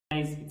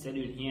guys, it's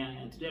Edwin here,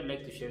 and today I'd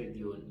like to share with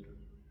you on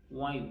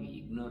why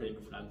we ignore red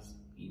flags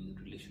in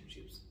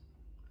relationships.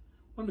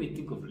 When we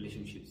think of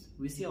relationships,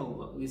 we see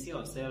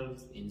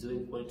ourselves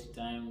enjoying quality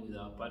time with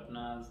our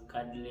partners,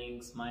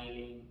 cuddling,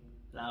 smiling,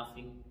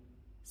 laughing,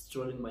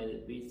 strolling by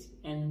the beach,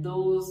 and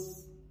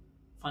those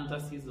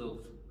fantasies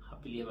of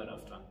happily ever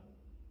after.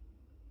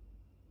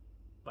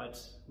 But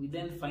we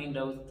then find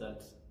out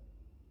that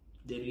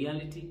the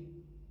reality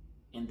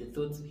and the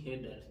thoughts we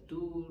had are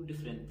two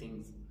different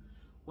things.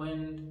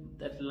 When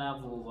that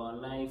love of our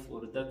life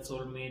or that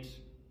soulmate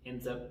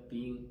ends up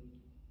being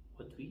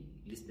what we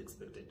least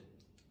expected.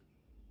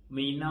 You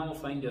may now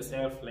find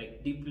yourself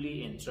like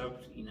deeply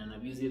entrapped in an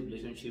abusive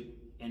relationship,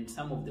 and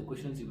some of the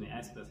questions you may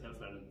ask yourself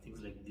are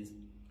things like this: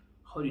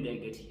 how did I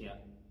get here?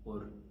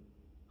 Or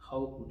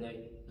how could I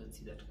not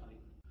see that coming?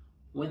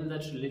 When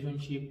that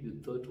relationship you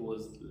thought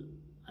was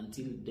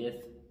until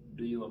death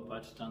do you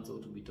apart turns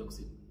out to be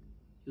toxic,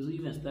 you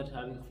even start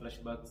having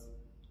flashbacks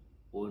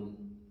on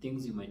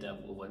things you might have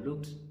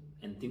overlooked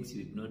and things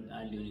you ignored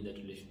early on in that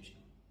relationship.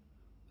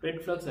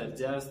 Red flags are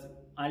just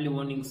early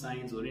warning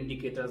signs or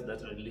indicators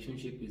that a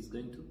relationship is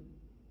going to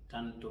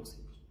turn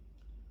toxic.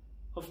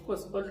 Of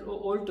course,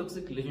 all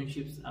toxic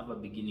relationships have a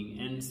beginning,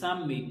 and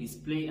some may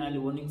display early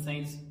warning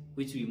signs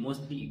which we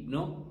mostly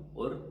ignore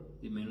or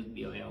we may not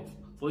be aware of.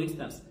 For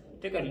instance,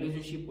 take a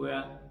relationship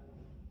where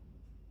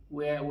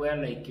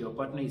like your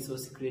partner is so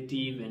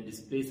secretive and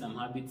displays some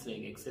habits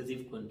like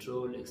excessive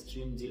control,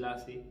 extreme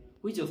jealousy,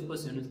 which of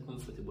course you're not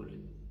comfortable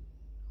with.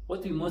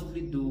 What we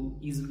mostly do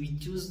is we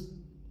choose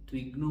to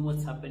ignore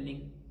what's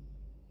happening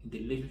in the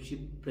relationship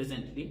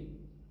presently,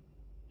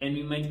 and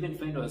we might even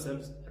find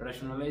ourselves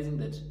rationalizing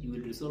that you will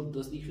resolve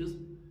those issues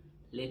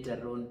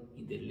later on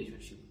in the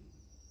relationship.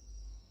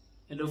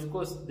 And of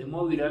course, the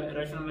more we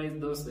rationalize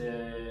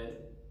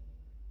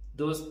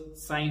those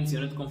signs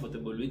you're not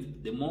comfortable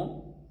with, the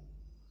more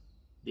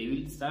they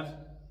will start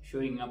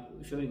showing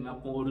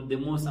up more, the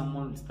more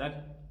someone will start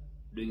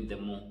doing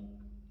them more.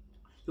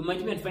 You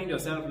might even find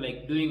yourself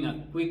like doing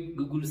a quick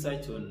Google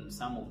search on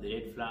some of the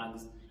red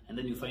flags, and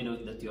then you find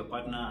out that your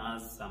partner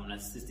has some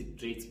narcissistic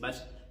traits, but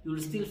you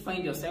will still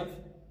find yourself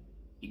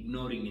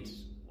ignoring it,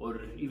 or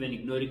even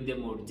ignoring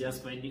them, or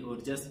just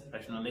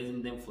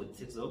rationalizing them for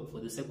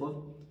the sake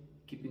of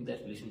keeping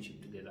that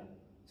relationship together.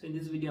 So in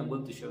this video, I'm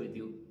going to share with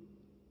you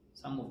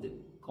some of the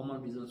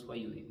common reasons why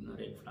you ignore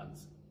red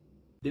flags.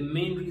 The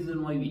main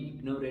reason why we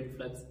ignore red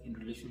flags in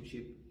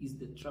relationship is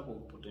the trap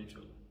of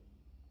potential.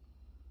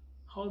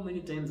 How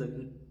many times have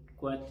you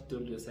quietly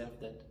told yourself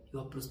that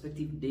your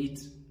prospective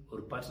date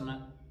or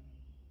partner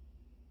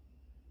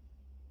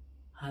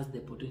has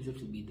the potential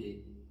to be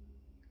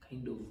the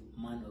kind of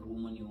man or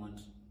woman you want?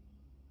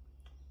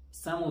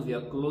 Some of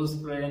your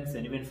close friends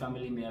and even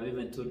family may have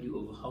even told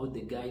you of how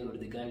the guy or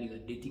the girl you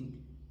are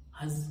dating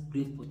has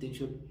great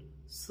potential,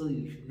 so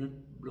you should not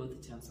blow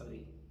the chance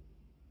away.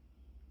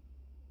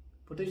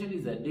 Potential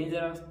is a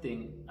dangerous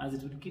thing, as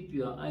it will keep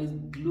your eyes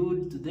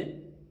glued to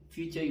the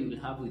future you will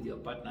have with your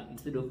partner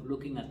instead of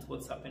looking at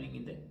what's happening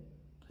in the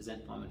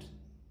present moment.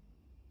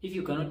 If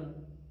you cannot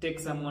take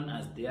someone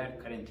as they are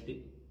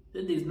currently,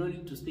 then there is no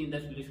need to stay in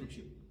that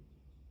relationship.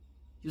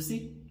 You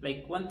see,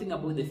 like, one thing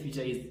about the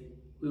future is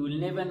we will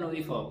never know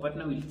if our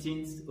partner will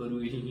change, or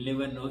we will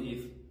never know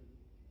if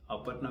our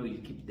partner will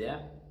keep the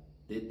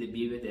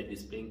behavior they are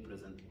displaying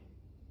presently.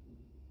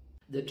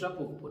 The trap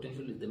of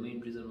potential is the main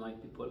reason why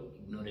people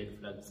ignore red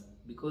flags,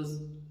 because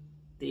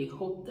they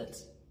hope that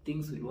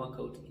things will work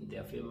out in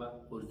their favor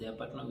or their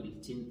partner will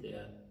change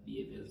their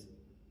behaviors.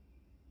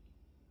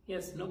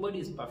 Yes, nobody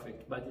is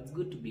perfect, but it's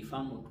good to be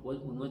firm on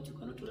what you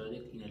cannot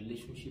tolerate in a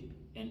relationship,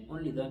 and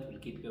only that will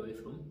keep you away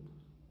from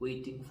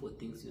waiting for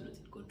things you're not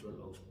in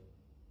control of.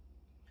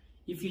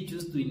 If you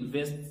choose to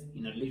invest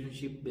in a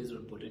relationship based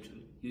on potential,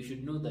 you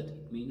should know that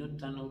it may not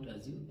turn out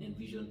as you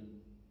envision,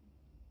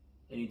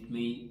 and it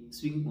may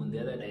swing on the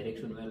other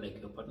direction where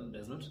like your partner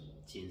does not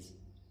change.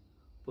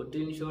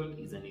 Potential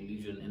is an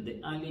illusion, and the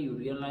earlier you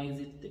realize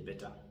it, the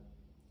better.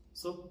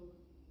 So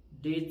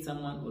date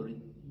someone or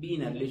be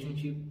in a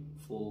relationship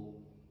for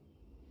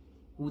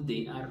who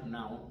they are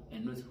now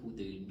and not who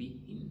they will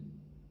be in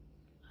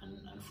an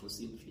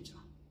unforeseen future.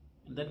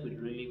 And that will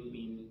really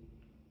mean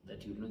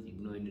that you will not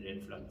ignore any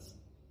red flags.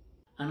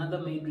 Another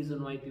main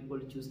reason why people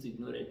choose to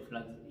ignore red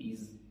flags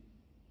is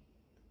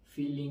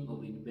feeling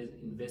of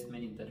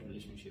investment in that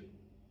relationship.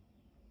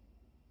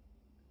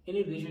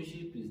 Any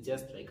relationship is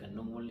just like a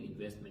normal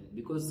investment,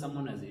 because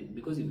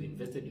because you've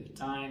invested your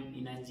time,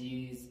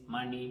 energies,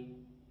 money,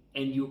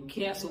 and you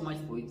care so much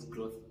for its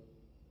growth.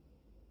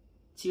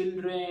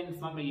 Children,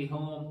 family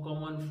home,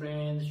 common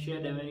friends,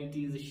 shared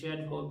amenities,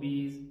 shared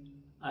hobbies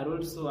are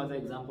also other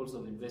examples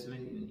of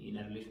investment in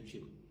a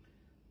relationship.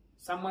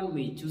 Someone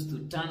may choose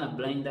to turn a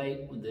blind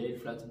eye on the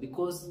red flags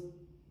because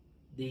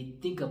they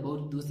think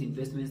about those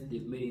investments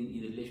they've made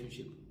in a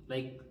relationship.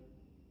 Like,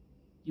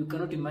 you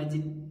cannot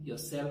imagine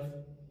yourself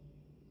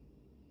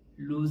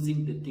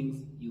losing the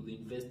things you've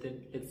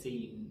invested, let's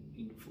say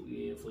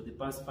for the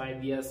past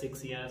 5 years,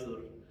 6 years, or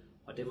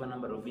whatever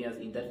number of years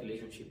in that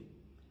relationship.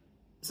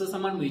 So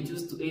someone may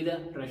choose to either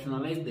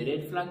rationalize the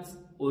red flags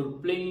or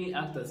plainly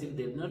act as if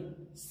they've not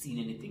seen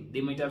anything.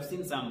 They might have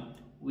seen some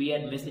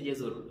weird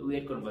messages or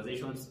weird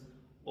conversations,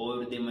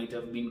 or they might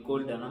have been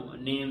called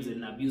names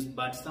and abused,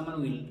 but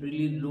someone will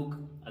really look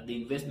at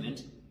the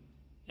investment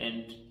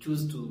and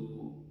choose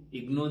to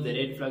ignore the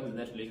red flags in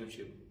that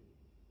relationship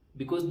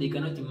because they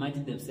cannot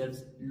imagine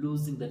themselves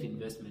losing that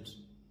investment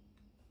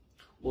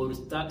or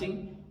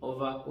starting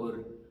over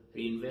or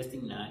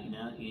reinvesting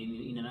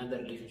in another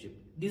relationship.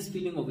 This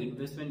feeling of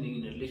investment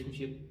in a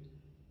relationship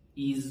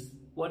is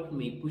what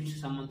may push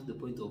someone to the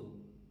point of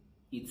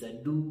it's a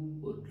do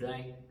or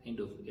die kind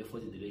of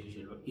effort in the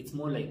relationship. It's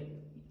more like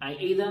I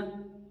either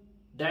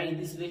die in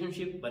this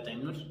relationship, but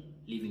I'm not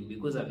leaving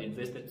because I've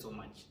invested so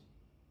much.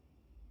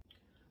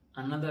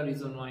 Another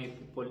reason why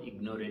people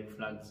ignore red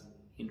flags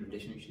in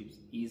relationships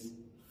is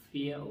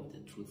fear of the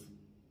truth.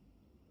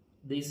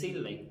 They say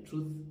like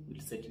truth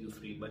will set you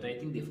free, but I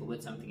think they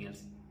forgot something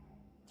else.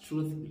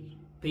 Truth will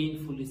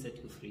painfully set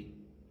you free.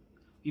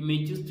 We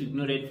may choose to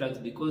ignore red flags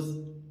because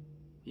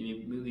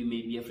we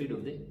may be afraid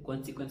of the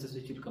consequences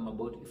which will come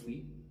about if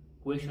we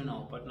question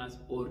our partners,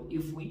 or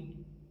if we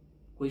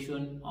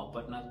question our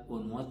partners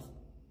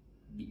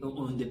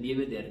on the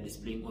behavior they are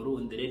displaying or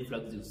on the red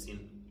flags you've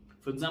seen.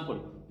 For example,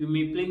 you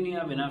may plainly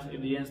have enough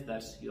evidence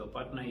that your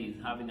partner is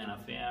having an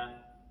affair,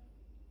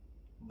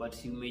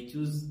 but you may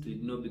choose to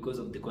ignore because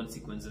of the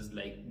consequences,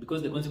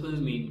 because the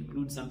consequences may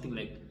include something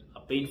like a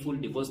painful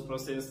divorce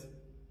process,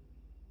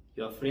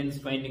 your friends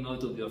finding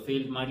out of your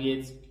failed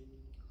marriage,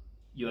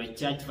 your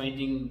church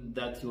finding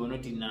that you are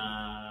not in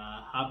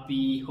a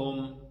happy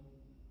home,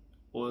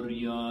 or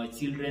your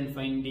children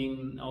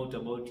finding out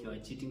about your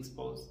cheating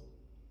spouse.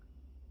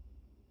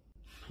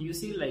 You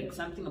see, like,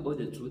 something about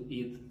the truth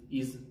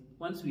is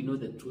once we know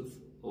the truth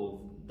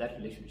of that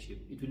relationship,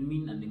 it will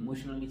mean an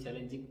emotionally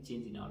challenging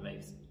change in our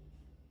lives.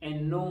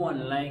 And no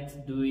one likes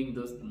doing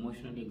those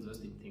emotionally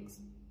exhausting things.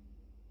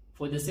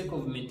 For the sake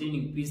of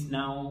maintaining peace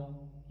now,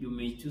 you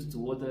may choose to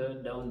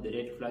water down the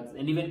red flags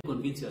and even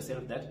convince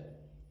yourself that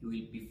you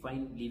will be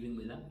fine living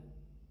with a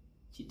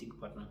cheating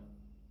partner.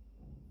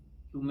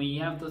 You may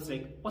have thoughts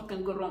like, what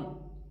can go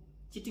wrong?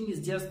 Cheating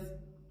is just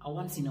a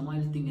once in a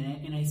while thing,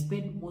 and I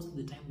spend most of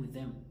the time with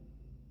them.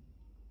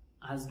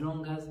 As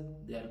long as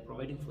they are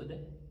providing for the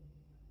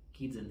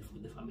kids and for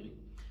the family.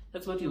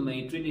 That's what you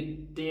might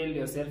really tell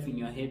yourself in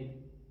your head.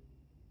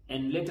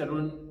 And later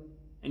on,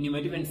 and you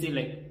might even say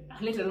like,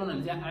 later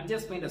on, I'll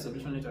just find a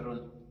solution later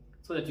on.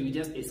 So that you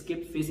just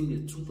escape facing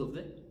the truth of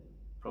the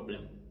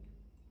problem.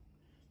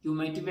 You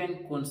might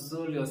even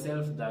console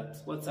yourself that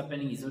what's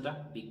happening is not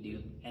a big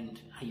deal and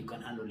you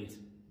can handle it.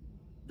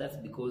 That's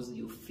because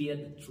you fear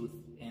the truth,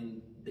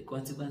 and the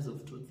consequence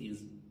of truth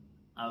is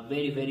a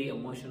very, very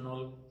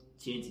emotional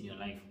change in your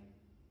life.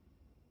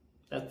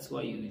 That's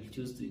why you will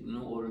choose to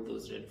ignore all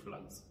those red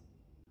flags.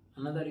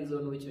 Another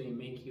reason which may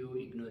make you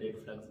ignore red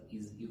flags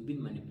is you've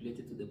been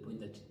manipulated to the point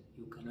that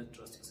you cannot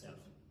trust yourself.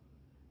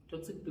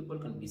 Toxic people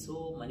can be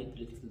so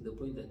manipulative to the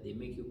point that they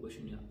make you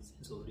question your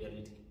sense of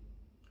reality.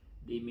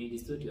 They may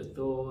distort your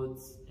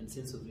thoughts and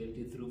sense of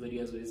reality through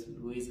various ways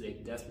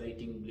like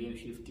gaslighting, blame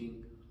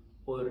shifting,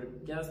 or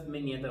just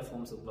many other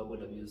forms of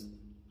verbal abuse.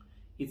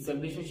 It's a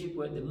relationship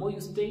where the more you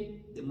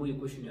stay, the more you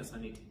question your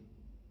sanity.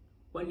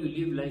 When you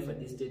live life at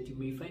this state, you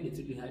may find it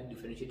really hard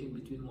differentiating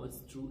between what's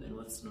true and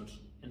what's not.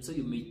 And so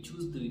you may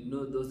choose to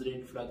ignore those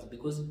red flags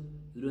because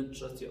you don't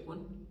trust your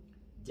own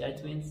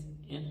judgments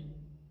and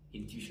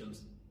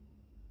intuitions.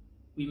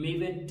 We may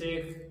even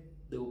take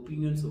the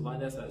opinions of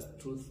others as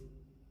truth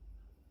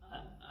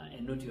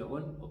and not your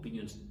own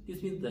opinions.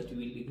 This means that you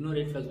will ignore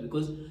red flags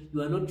because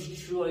you are not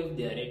sure if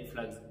they are red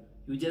flags.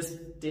 You just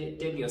tell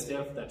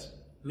yourself that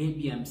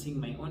maybe I'm seeing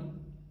my own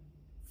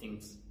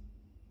things.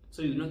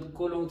 So you will not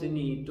call out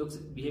any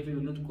toxic behavior, you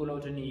will not call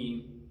out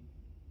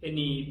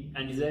any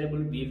undesirable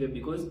behavior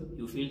because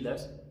you feel that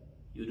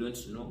you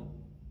don't know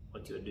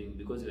what you're doing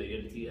because your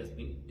reality has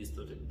been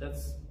distorted. That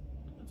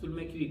will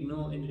make you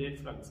ignore any red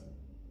flags.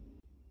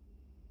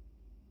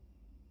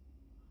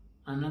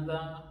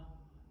 Another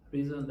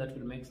reason that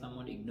will make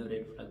someone ignore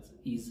red flags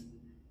is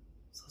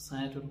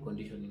societal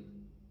conditioning.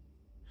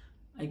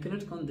 I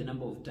cannot count the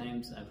number of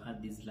times I've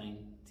had this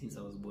line since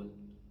I was born.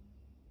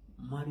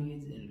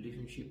 Marriage and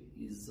relationship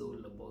is all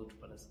about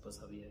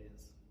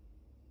perseverance.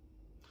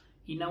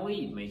 In a way,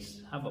 it might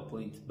have a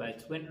point,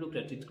 but when looked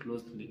at it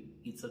closely,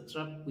 it's a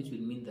trap which will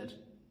mean that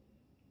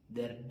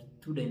there are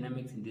two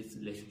dynamics in this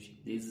relationship.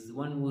 There's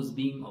one who's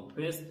being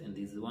oppressed and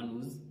there's one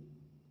who's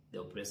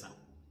the oppressor.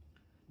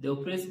 The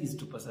oppressed is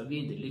to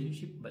persevere in the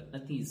relationship, but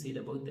nothing is said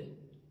about the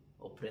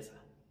oppressor.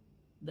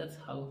 That's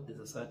how the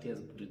society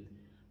has put it.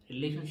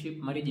 Relationship,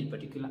 marriage in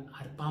particular,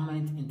 are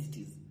permanent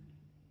entities,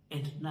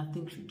 and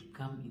nothing should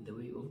come in the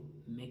way of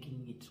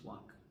making it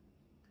work.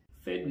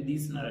 Fed with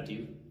this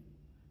narrative,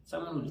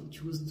 someone will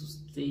choose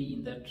to stay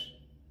in that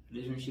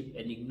relationship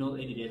and ignore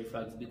any red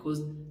flags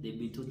because they've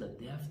been told that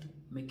they have to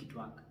make it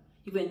work.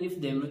 Even if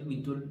they've not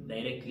been told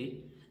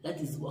directly, that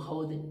is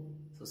how the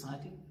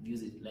society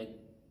views it. Like,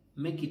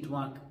 make it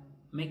work,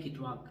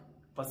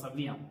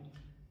 persevere.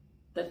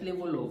 That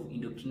level of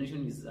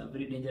indoctrination is a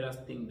very dangerous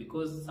thing,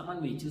 because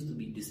someone may choose to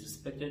be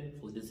disrespected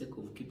for the sake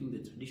of keeping the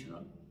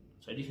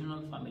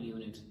traditional family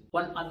unit.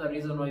 One other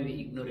reason why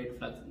we ignore red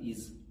flags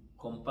is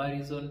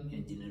comparison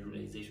and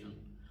generalization.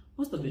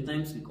 Most of the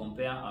times we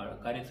compare our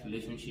current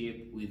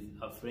relationship with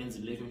a friend's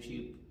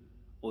relationship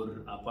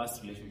or a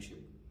past relationship.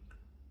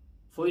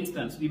 For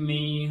instance, we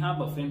may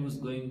have a friend who's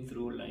going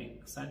through,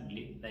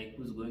 sadly,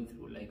 who's going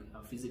through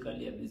a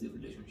physically abusive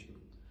relationship.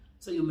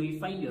 So you may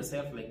find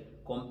yourself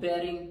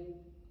comparing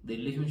the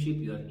relationship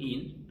you are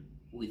in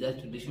with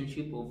that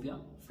relationship of your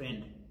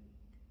friend.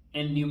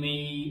 And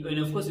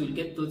of course you will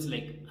get thoughts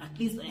like, at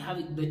least I have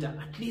it better,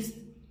 at least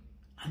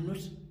I'm not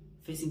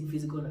facing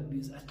physical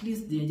abuse, at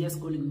least they are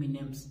just calling me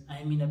names,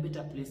 I'm in a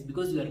better place,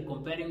 because you are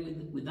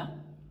comparing with a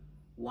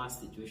worse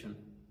situation.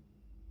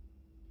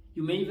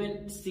 You may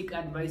even seek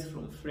advice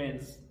from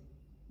friends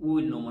who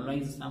will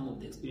normalize some of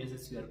the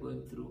experiences you are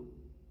going through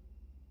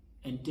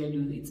and tell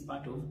you it's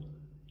part of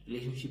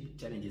relationship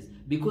challenges,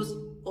 because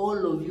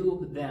all of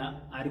you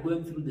there are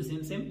going through the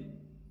same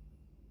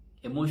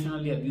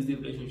emotionally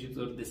abusive relationships,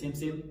 or the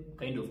same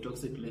kind of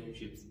toxic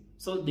relationships.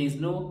 So there is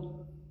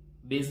no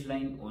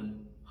baseline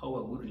on how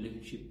a good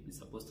relationship is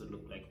supposed to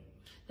look like.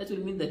 That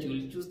will mean that you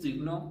will choose to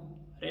ignore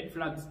red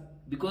flags,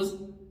 because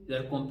you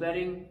are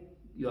comparing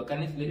your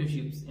current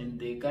relationships and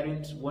the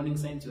current warning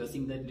signs you are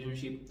seeing that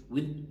relationship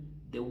with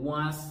the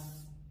worst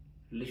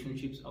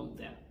relationships out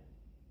there.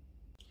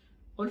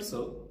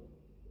 Also,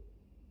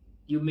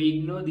 you may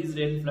ignore these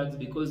red flags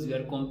because you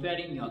are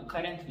comparing your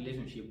current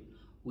relationship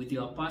with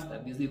your past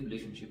abusive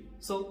relationship.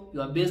 So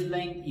your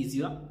baseline is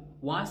your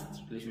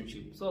worst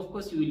relationship. So of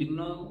course you will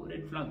ignore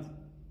red flags.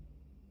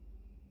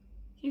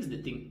 Here's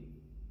the thing.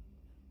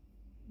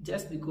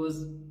 Just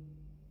because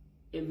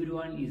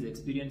everyone is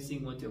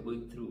experiencing what you're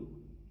going through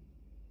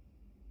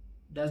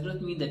does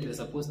not mean that you're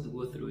supposed to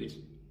go through it.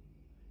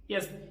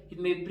 Yes, it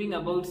may bring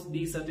about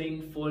this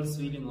certain false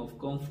feeling of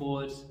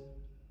comfort,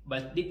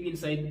 but deep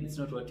inside, it's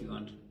not what you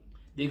want.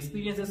 The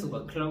experiences of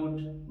a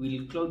crowd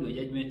will cloud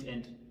your judgment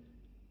and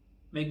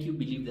make you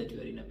believe that you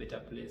are in a better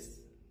place.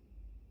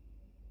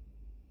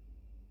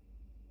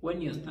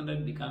 When your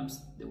standard becomes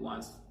the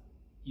worst,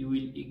 you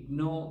will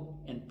ignore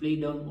and play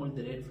down all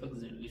the red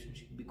flags in a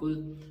relationship because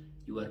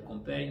you are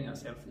comparing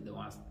yourself with the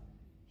worst.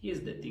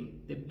 Here's the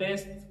thing. The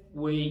best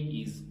way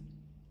is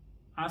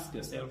ask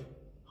yourself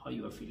how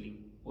you are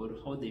feeling or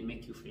how they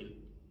make you feel.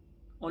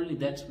 Only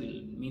that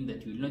will mean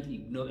that you will not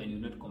ignore and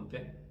you will not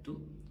compare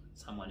to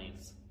someone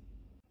else.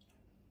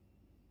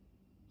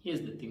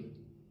 Here's the thing.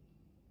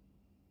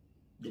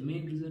 The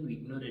main reason we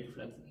ignore red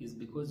flags is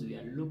because we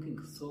are looking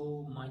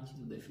so much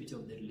into the future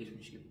of the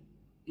relationship,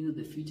 into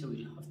the future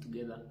we'll have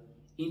together,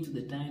 into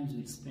the times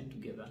we'll spend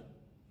together,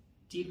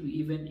 till we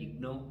even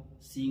ignore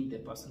seeing the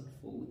person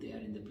for who they are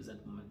in the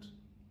present moment.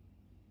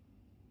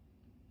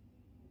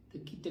 The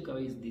key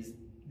takeaway is this: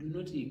 do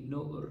not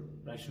ignore or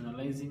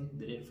rationalizing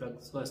the red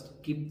flags so as to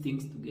keep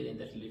things together in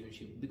that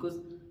relationship, because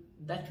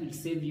that will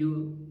save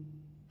you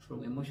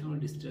from emotional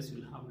distress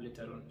you'll have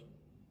later on.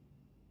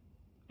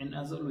 And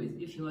as always,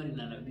 if you are in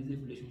an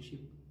abusive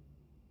relationship,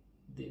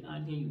 the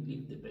earlier you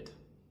leave, the better.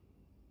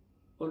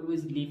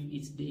 Always live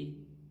each day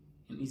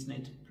and each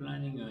night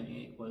planning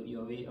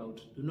your way out.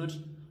 Do not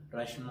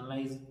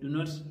rationalize, do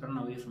not run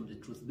away from the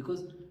truth,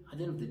 because at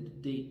the end of the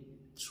day,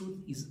 truth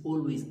is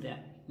always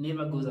there. It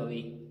never goes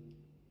away.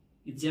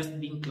 It's just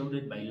being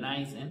clouded by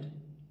lies and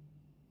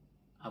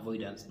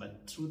avoidance,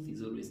 but truth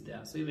is always there.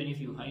 So even if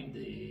you hide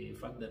the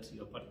fact that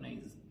your partner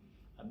is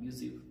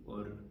abusive,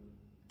 or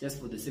just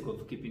for the sake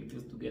of keeping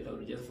things together,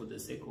 or just for the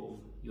sake of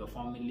your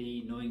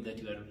family knowing that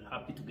you are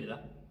happy together,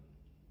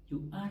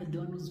 you are the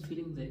one who's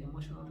feeling the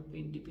emotional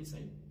pain deep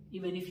inside.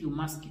 Even if you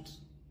mask it,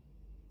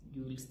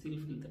 you will still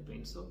feel the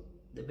pain. So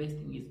the best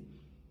thing is,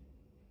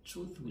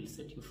 truth will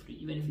set you free.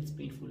 Even if it's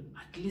painful,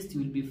 at least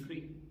you will be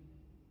free.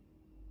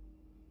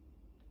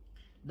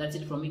 That's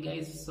it from me,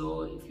 guys.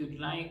 So if you'd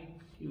like,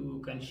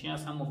 you can share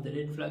some of the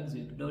red flags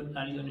you ignored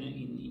early on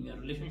in your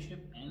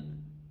relationship,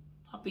 and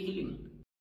happy healing.